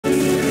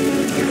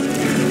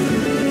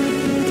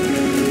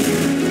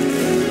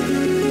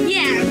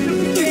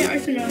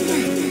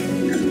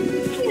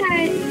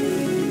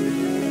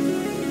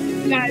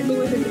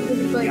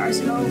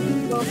arsenal.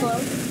 Go flow.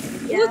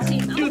 Yeah. Blue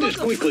team. Do this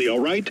quickly, all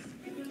right?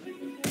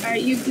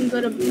 Alright, you can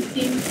go to blue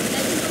team.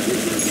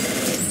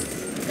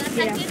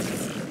 Yeah.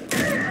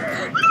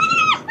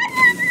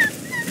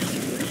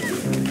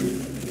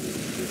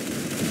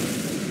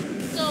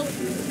 So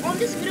on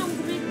this video, we're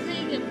going to be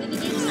playing a mini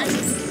game. As you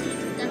can see,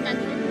 that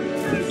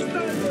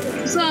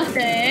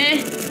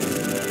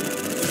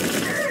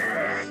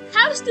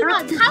How is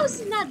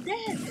he not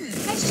dead?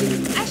 I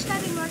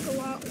started mark a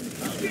lot.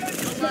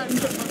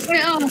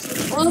 Wait,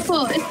 Oppo,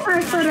 it's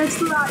time for the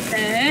slot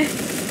there.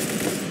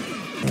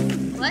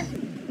 What?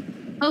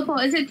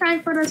 Oppo, is it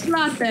time for the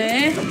slot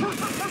there?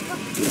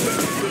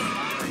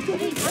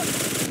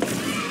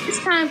 It's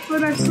time for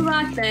the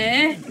slot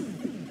there.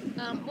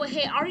 Wait,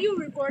 hey, are you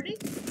recording?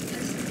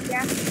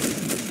 Yeah.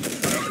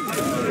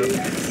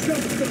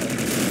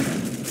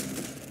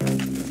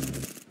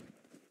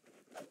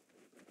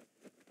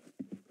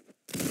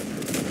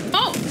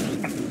 Oh!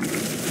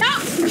 No!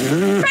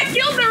 I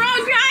killed the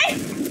wrong guy!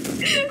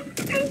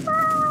 Oh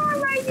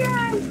my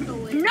god! Oh,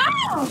 wait. No!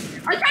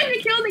 I'm trying to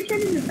kill the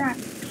kid in the back.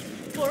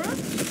 For us?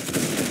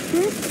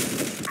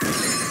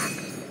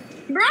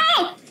 Bro!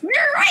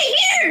 You're right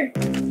here!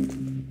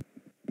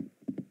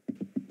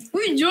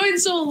 We joined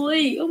so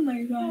late. Oh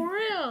my god. For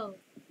real?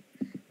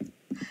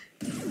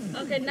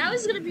 Okay, now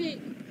it's gonna be.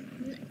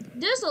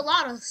 There's a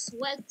lot of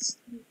sweat.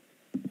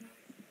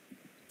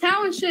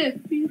 Township.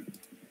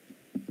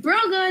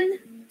 Bro gun.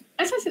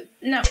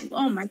 No.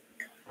 Oh my god.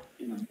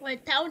 No.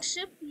 Wait,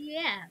 township?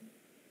 Yeah.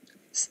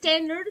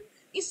 Standard?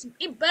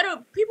 It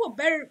better. People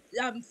better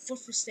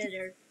for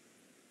standard.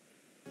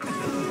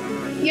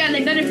 Yeah,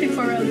 they better pick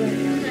for real gun.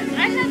 Okay,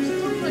 I have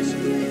so much.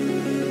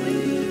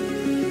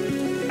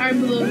 Our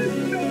blue.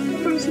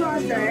 From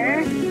slot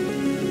there.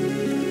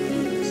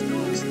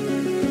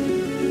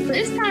 But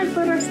it's time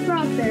for the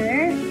slot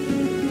there.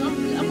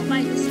 I'm gonna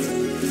buy this.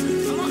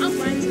 I'm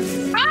buying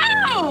this.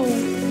 Ow!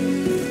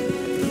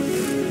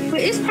 But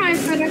it's time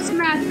for the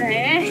slot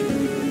there.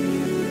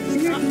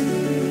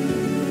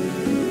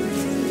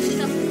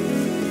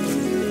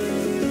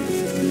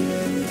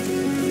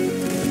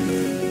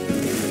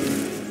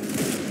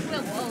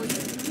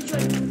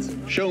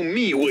 Show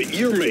me what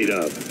you're made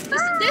of.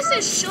 This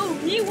is show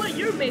me what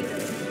you're made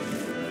of.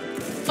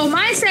 Oh,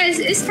 mine says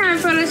it's time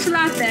for the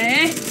slot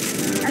there.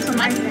 That's what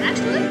mine says.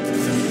 Actually?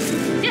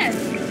 Yes,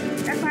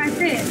 that's what I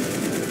said.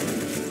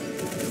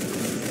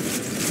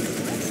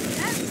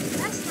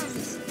 That's not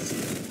this.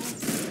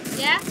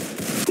 Yeah?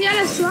 Yeah,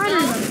 that's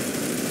slaughter.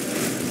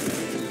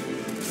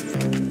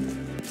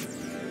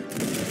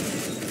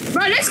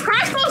 Bro, this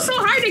crossbow's so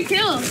hard to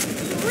kill.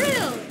 For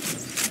real.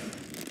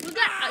 We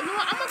got, you know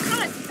what, I'm gonna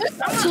cut.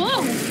 I'm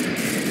slow.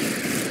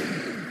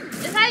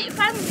 If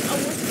I'm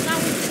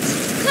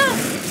go!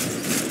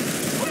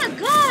 Oh my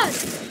god!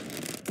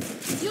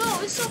 Yo,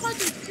 it's so hard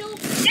to kill.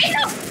 They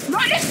know,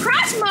 bro, this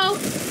crossbow.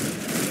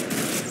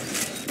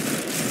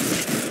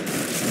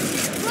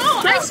 Bro,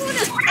 I just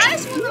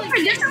wanna a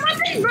different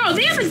weapon, bro.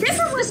 They have a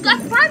different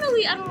weapon.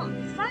 Finally, I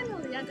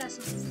got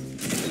something.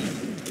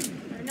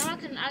 Right, now I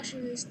can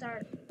actually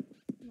start.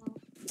 No.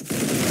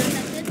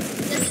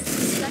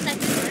 Got that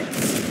kid, right?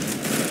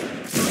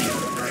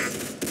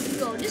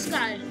 Yo, this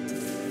guy.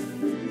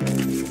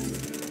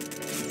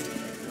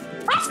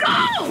 Let's go! I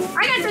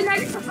got the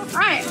next.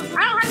 Alright, I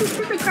don't have this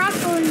stupid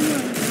crossbow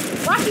anymore.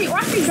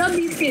 Watch me dub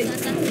these kids.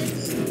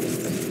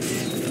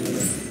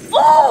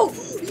 Oh!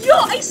 Yo,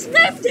 I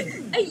snapped it!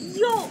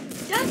 Yo,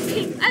 that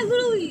thing, I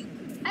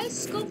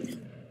scoped it.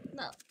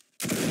 No.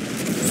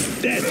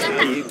 That's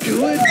how you do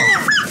it.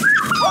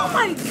 Oh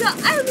my god,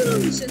 I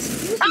literally just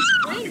used his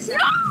brains out.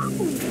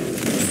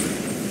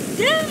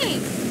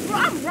 Dang! Bro,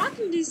 I'm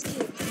rocking these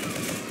kids.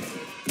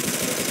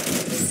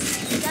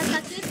 Got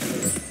that kid?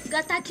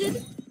 Got that kid?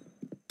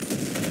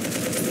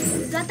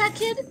 Got that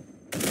kid?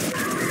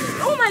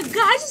 Oh my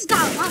god, I just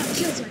got a lot of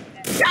kills right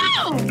there. No!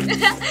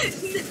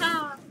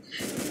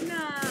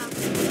 Nah.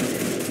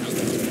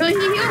 So he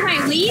was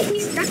like, leave?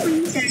 That's what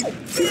he said.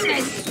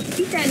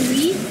 He said,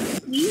 leave?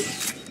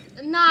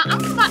 Nah,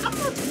 I'm about to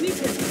leave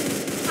him.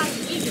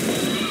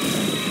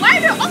 Why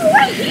are they all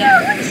right here?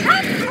 What is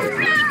happening?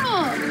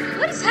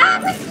 What is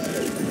happening?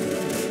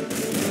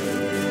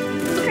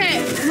 Okay,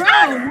 bro.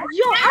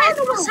 Yo, I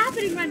don't know what's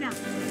happening right now.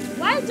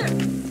 Why are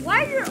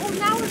there all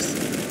hours?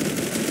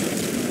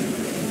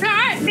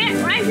 Alright, man,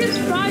 I just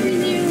spotted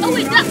you. Oh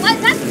wait, that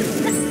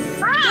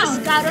wow.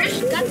 Just got her.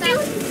 Got that.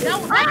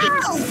 Oh,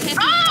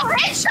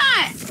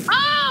 headshot.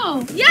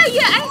 Oh. Yeah,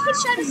 I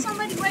headshotted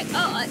somebody right.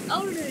 Earlier.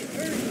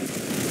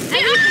 I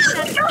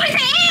headshot in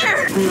the air.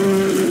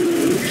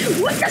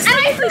 What the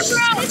sniper,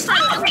 bro?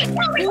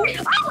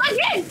 Oh,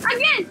 again.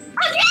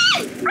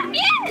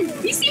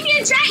 You see me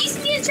in chat?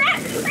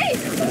 Wait,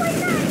 oh my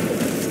god.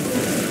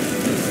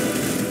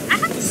 I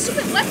have this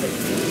stupid weapon.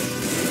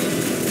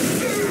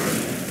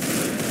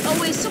 Oh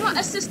wait, someone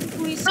assist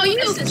please. Oh, you.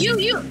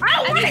 I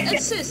need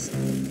assist.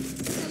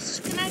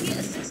 Can I get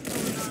assist?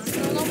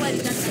 No, nobody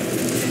got that.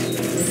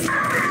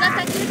 Got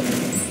that kid?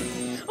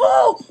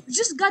 Oh,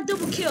 just got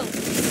double kill.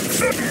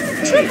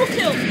 Triple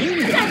kill. I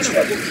got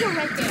triple kill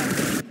right there.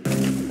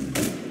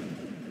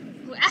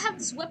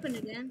 this weapon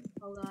again.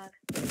 Oh god.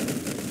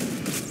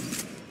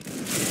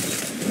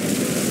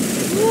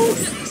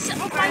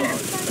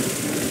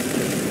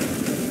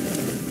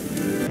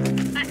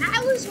 I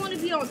always want to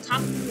be on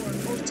top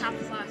 4 or top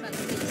 5 at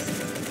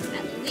least.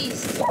 At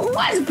least. Who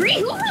has green?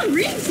 Who's on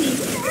green team?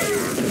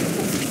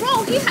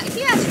 Bro, he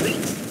has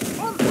reach.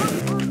 On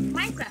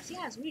Minecraft, he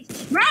has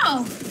reach.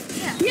 Bro.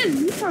 Yeah. He has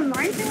reach on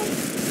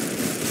Minecraft?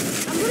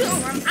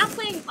 I'm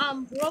playing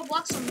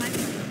Roblox on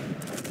Minecraft.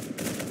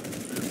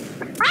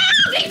 Ah!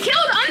 They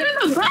killed under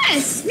the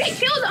bus! They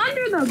killed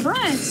under the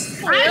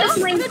bus! Oh, I had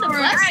a really? Under the flamethrower.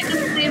 bus? I had a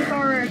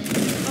flamethrower.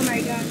 Oh my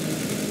god.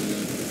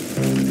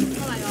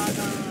 Oh my god.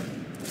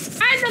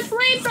 I had the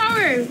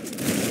flamethrower!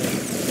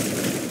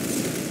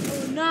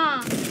 Oh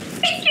nah.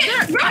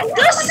 Bro,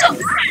 There's so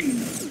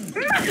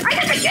I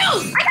got the kill!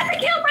 I got the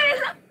kill by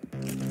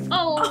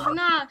Oh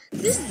nah.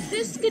 This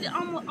kid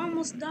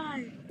almost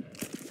died.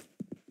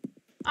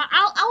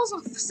 I was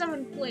on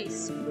 7th place.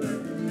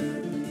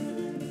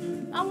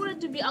 I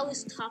wanted to be at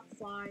least top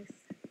 5.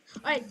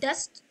 Alright,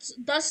 Dust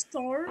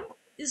Storm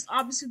is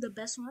obviously the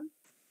best one.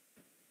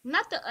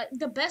 Not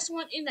the best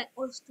one in that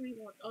those three.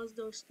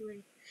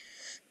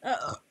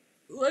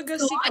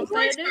 Legacy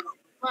competitive.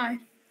 Why?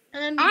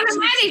 And then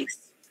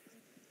Automatics!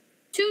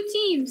 2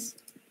 teams.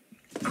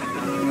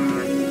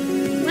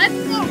 let's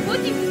go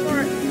looking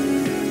for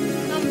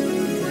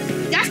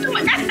That's the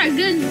one. That's not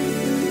good.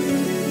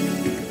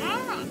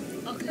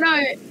 okay.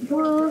 No,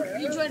 blue.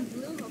 You joined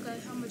blue? Okay,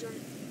 I'm gonna join.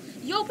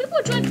 Yo, people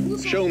join blue.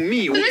 So Show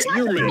me But this what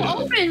you're one's made so of.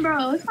 open,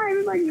 bro. It's why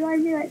everybody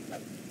joins me like.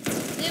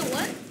 Hey,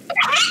 what?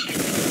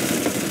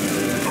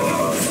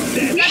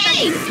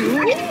 Yay!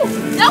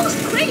 Ooh, that was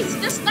crazy.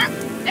 That's not.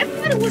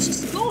 Everybody was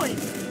just going.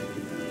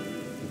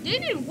 They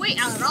didn't wait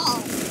at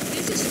all.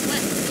 They just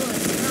went good.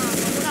 No,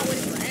 we're not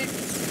waiting for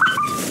anything.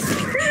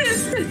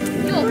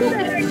 Yo,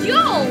 they're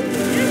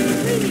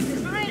really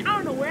behind. I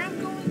don't know where I'm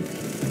going.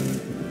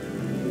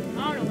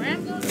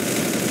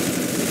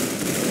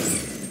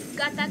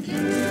 Got that kid?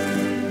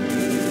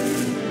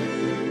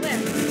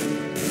 Where?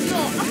 Yo,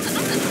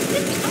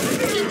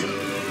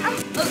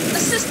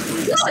 assist.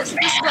 Let's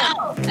go.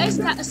 Ace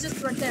got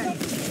assist right there.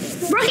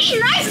 Bro, he's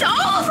nice to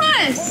all of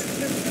us.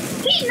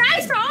 He's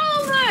nice to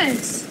all of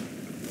us.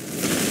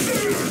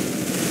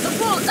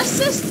 Bro,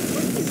 assist.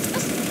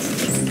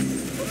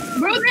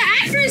 Bro, the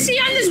accuracy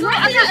on this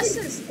weapon I got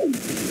assist.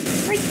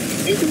 like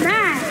it's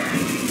bad.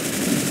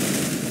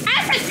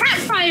 As a cat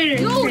fighter.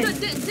 Yo,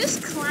 this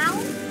clown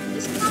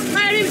is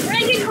I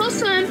get close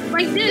to him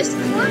like this.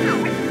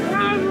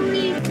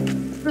 Probably.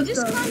 This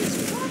clown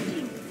is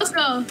walking. Let's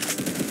go.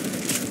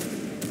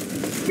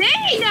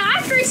 Dang, the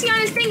accuracy on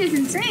this thing is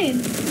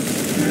insane.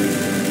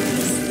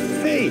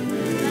 Hey,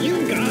 you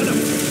got him.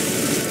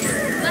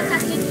 Let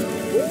that hit you.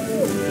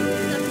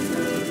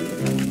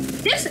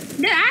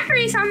 The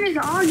accuracy on this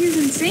dog is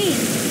insane.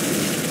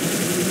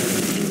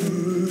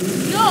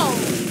 Yo,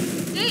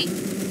 hey.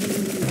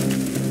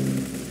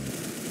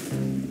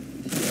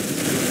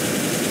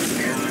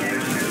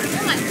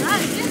 Oh my god,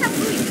 you didn't have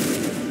food.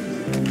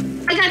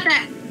 I got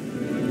that.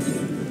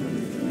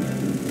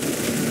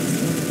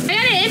 I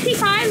got an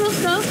MP5,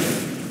 let's go.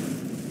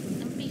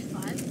 MP5.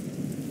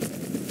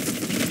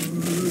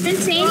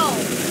 Insane. Bro,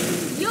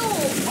 yo,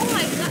 oh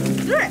my god,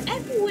 they're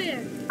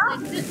everywhere.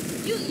 Like,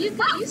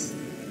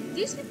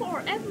 these people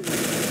are everywhere.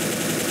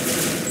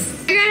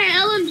 I got an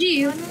LMG.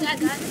 I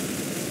got it.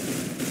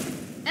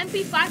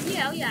 MP5,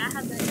 yeah, I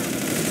have that.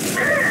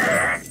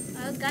 I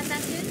got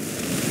that kid.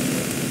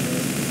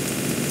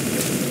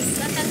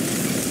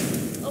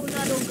 Oh no,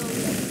 don't go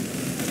yet.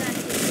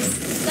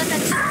 Got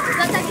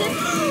that kid.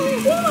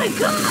 Oh my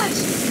gosh!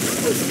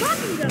 I was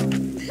talking them.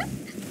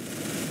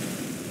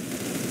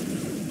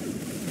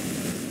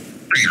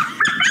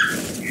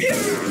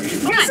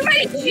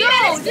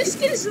 Yo, this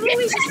kid is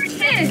literally just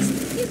camping.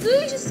 He's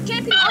literally just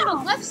camping on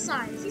the left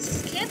side. He's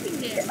just camping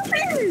there.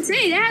 That's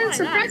insane. That has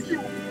a suppressor.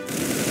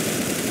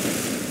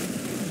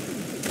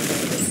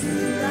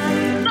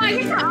 Oh, I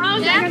get the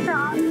arms. Yeah? I got the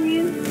arms.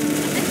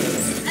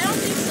 I don't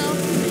think so.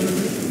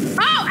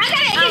 Oh, I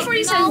got an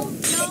AK-47.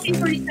 No.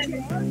 AK-47.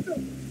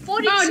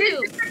 42.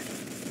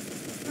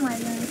 Oh my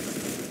god.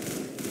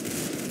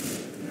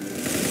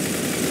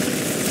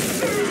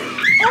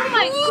 Oh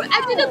my god, I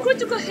did a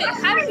critical hit.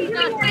 How did he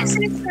not die?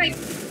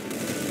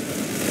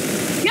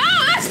 Yo,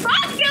 that's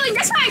spot killing.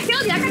 That's why I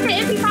killed you. I got the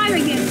MP5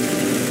 again.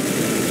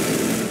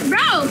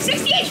 Bro,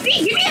 60 HP.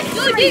 Give me a Yo,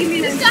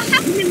 this guy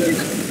has Give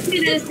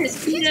me that assist.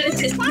 Give me that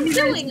assist. spot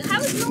killing. How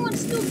is no one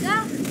still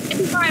down?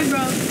 MP5,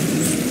 bro.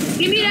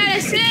 Give me that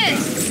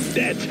assist.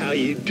 That's how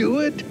you do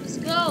it. Let's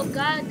go,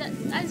 God.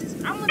 How does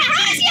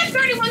he have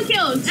 31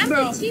 kills, I'm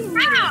bro? the team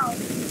leader. How? How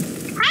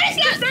does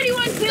he have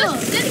 31 kills?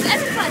 He's getting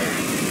everybody.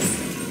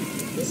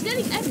 He's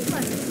getting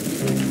everybody. He's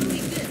doing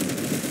really good.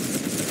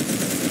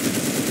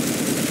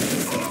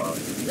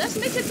 Let's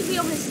make it to be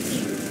on his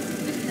team.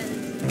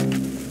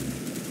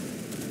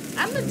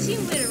 I'm the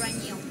team leader right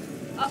now.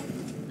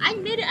 I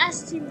made it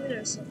as team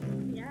leader, so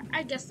yeah,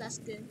 I guess that's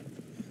good.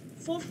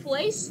 4th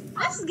place.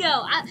 Let's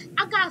go.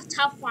 I got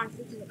top 5.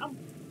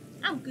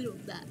 I'm good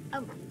with that.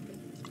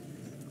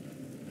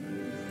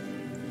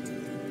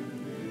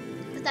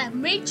 that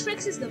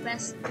Matrix is the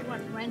best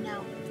one right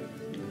now.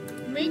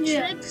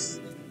 Matrix,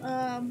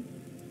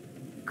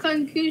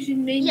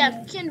 Confusion Mania.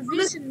 yeah,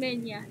 Confusion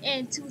Mania,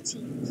 and 2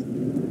 teams.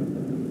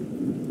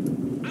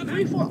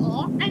 Free for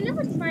all? I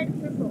never tried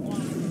free for all.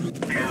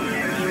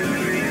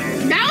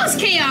 That was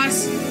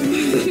chaos.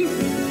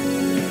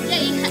 Yeah,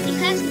 it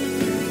has.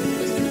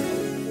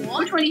 What?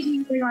 Which one do you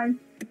think we're on?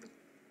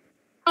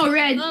 Oh,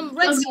 red.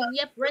 Red team.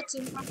 Yep, red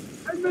team.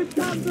 No,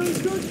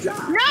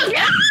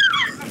 get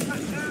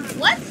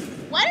What?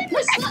 Why didn't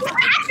you slap?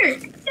 Patrick!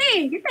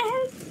 Hey, get the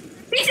heck?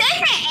 He's in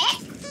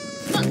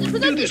No,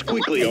 Do this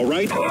quickly, all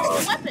right? It's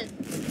the weapon.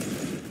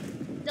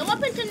 The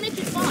weapon can make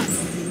it fast.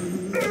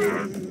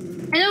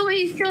 I know, but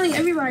he's killing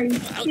everybody.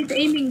 He's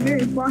aiming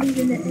good while he's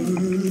in the air.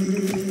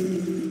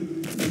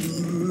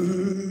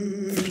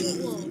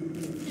 Whoa,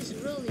 he's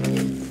really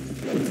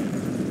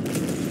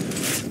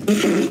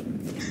good.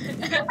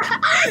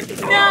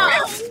 No!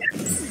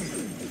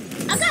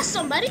 I got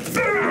somebody.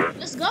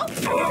 Let's go.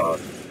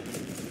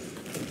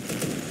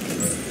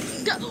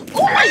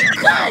 Oh my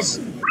gosh!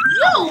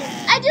 Yo!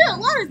 I did a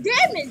lot of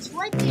damage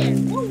right there.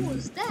 What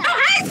was that?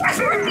 Oh, I got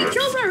 14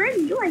 kills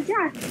already. Oh my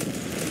god.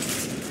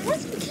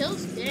 14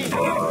 kills? Dang.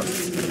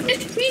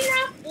 15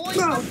 now? Boys,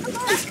 Bro.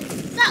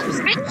 that was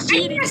I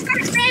cheating. need to start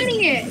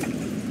spamming it.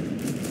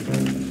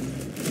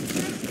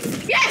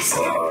 Yes!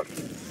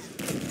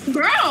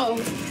 Bro!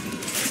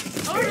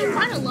 Already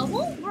find a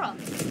level? Bro.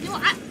 You know,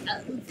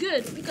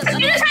 good, because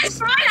You just had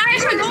fun. I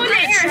just want to go in the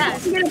air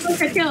to get a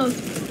bunch of kills.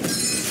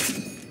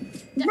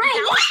 Bro,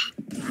 what?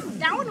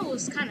 That one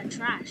was kind of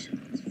trash.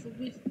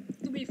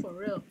 To be for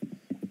real.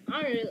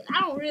 I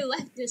don't really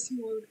like this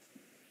mode.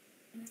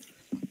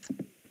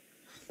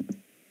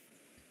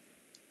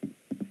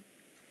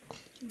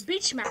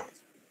 Beach map.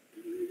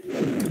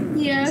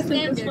 Yeah, that's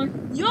like this Standard.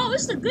 one. Yo,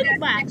 it's the good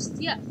maps.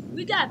 Yeah,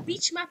 we got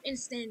beach map and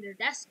standard.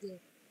 That's good.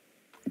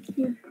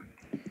 Yeah.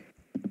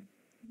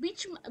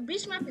 Beach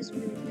map is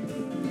really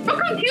good. Oh,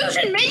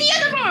 Confusion Mania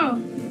tomorrow!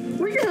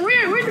 What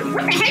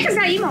the heck is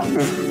that emote?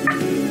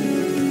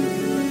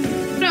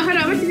 No, hold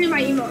on, what's the name of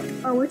my emote?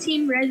 Oh, what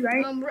team? Red,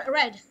 right?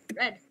 Red.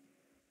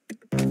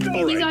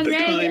 All He's right, on the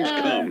red, time's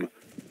come.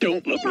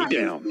 Don't let me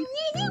down.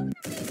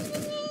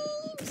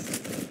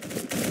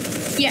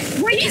 Yeah.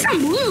 Wait, he's on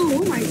blue!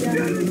 Oh my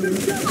god.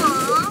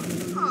 Aww.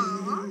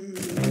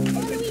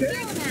 What do we do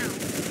now?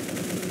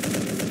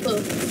 Blue.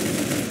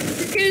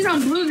 This kid is on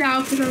blue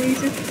now for some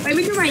reason. Let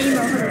me do my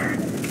emote.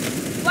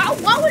 Hold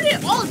on. Why would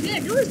it all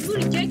good? There was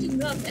booty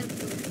janking up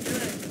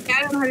everywhere. Yeah, I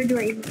don't know how to do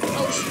my emote.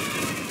 Oh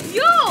shit.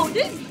 Yo,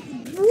 this.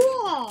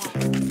 Whoa.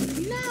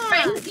 Nah.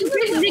 Wait, this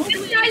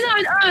guy's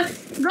on,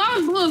 go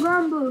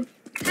on blue.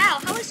 How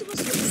am I supposed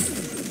to do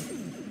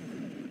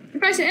it?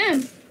 Press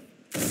M.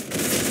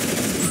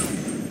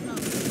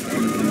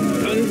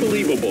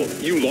 Unbelievable.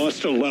 You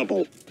lost a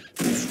level.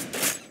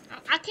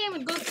 I can't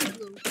even go to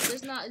blue.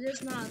 There's not.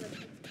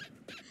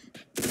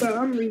 Bro,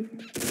 I'm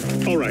leaving.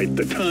 All right,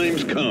 the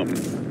time's come.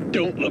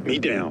 Don't let me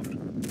down.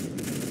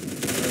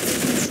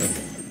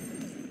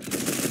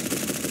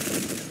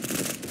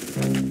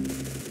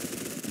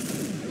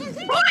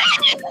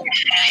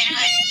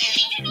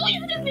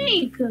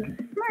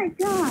 My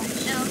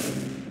gosh.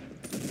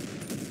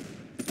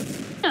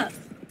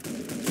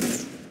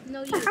 No,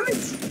 you. How much?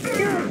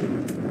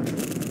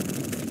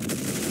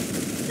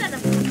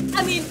 I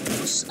mean,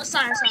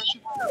 sorry.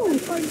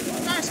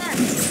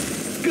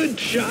 Good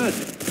shot.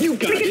 You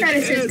got Let me get that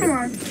his assist. head. Come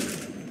on.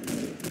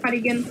 Try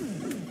again.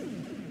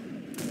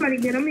 I'm gonna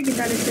get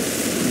that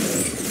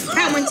assist.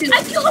 That one too.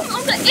 I killed him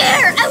on the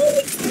air. I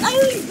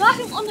only got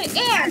him on the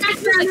air. Stop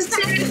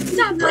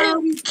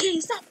playing, you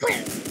kids. Stop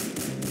playing.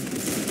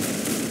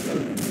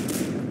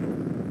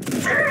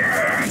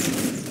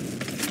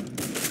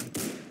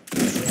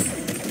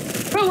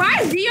 Bro, why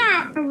is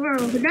VR? Bro,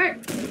 that.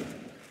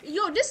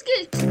 Yo, this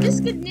kid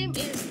name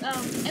is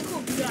Echo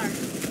VR.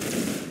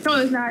 No,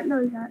 it's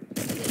not.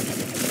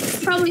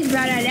 Probably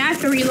bad at it. I have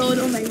to reload.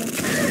 Oh my god.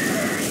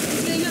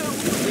 Yeah,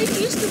 we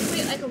used to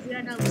play Echo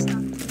VR. Now we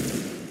stopped.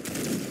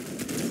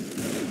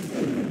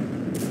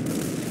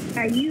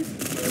 Are you?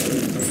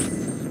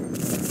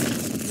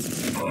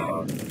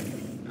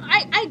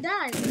 I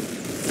died.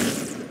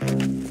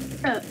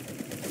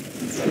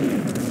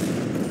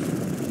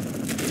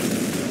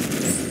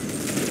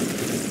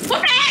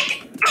 What the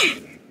heck?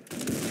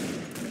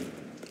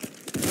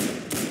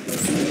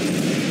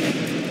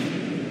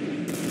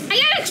 I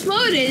got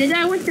exploded and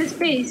I went to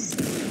space.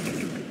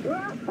 Bro,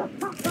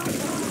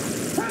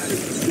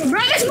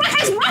 this one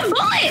has one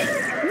bullet!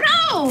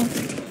 No!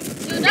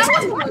 Dude, that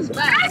weapon was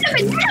bad. That's a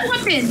banana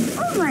weapon!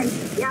 Oh my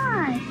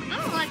god! I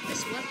don't like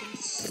this weapon.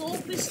 It's so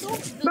pistol.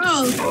 Bro, I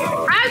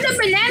have the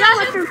banana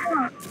weapon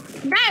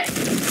from that.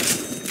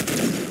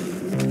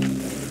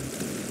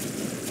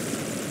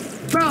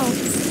 Bro,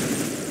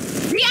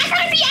 see, I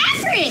gotta be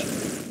accurate.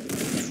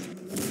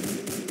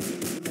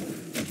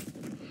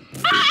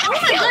 Oh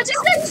my god, this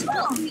guy's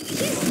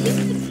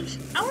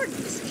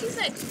he's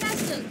like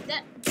faster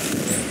that.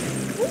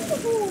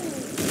 Ooh.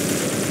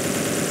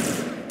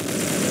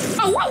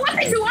 Oh, what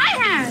weapon do I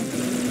have?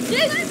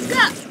 Dude,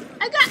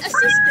 I got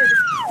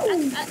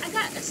I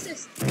got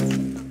assist.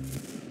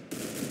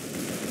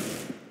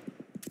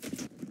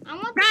 I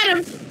want Got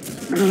him.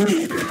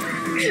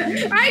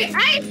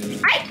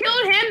 I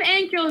killed him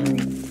and killed me.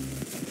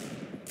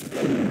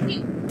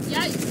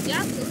 Yeah,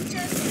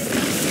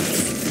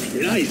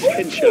 Nice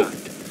headshot.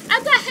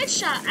 I got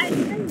headshot. I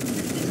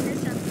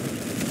headshot.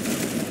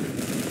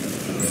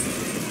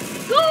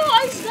 Go,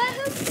 I just got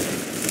him.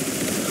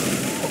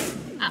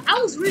 I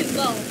was really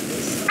low.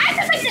 I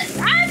have a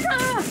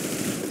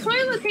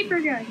toilet paper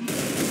gun.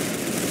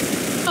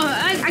 Oh,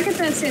 I got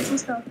the assist.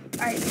 Let's go.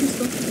 Alright, let's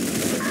go.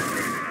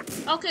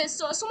 Okay,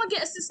 so someone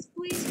get assist,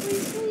 please.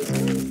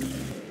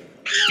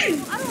 No,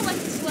 I don't like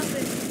this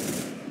weapon.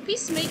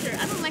 Peacemaker,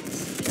 I don't like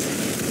this.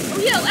 Oh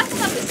yeah, I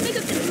forgot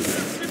Peacemaker can do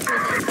triple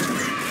damage.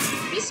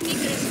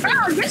 Peacemaker is.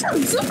 Oh, this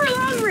is super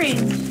long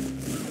range.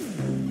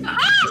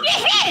 Oh, get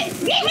hit!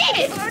 Get hit!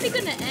 It's already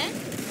gonna end.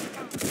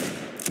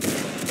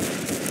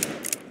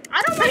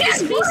 I don't like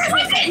this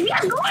weapon. He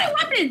has glowing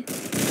weapon.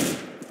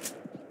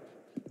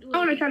 I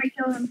want to try to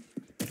kill him.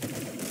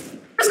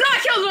 Let's go! I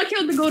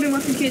killed the golden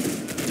weapon kid.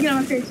 Get on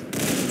my face.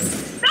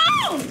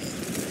 No!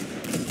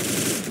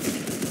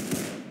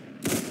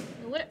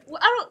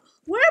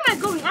 Where am I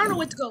going? I don't know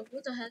where to go.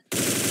 What the heck?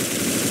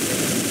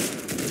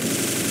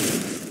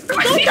 No,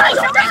 wait,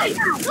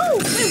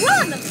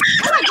 run! Oh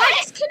my god,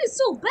 this kid is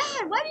so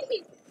bad. Why did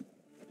he?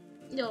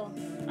 Yo,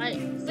 alright,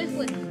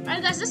 faithfully.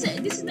 Alright, guys, this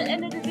is the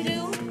end of the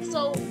video.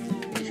 So,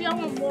 if y'all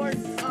want more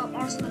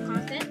Arsenal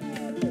content,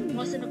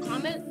 post in the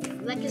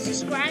comment, like and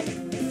subscribe.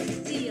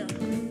 See ya.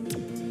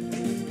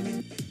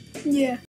 Yeah.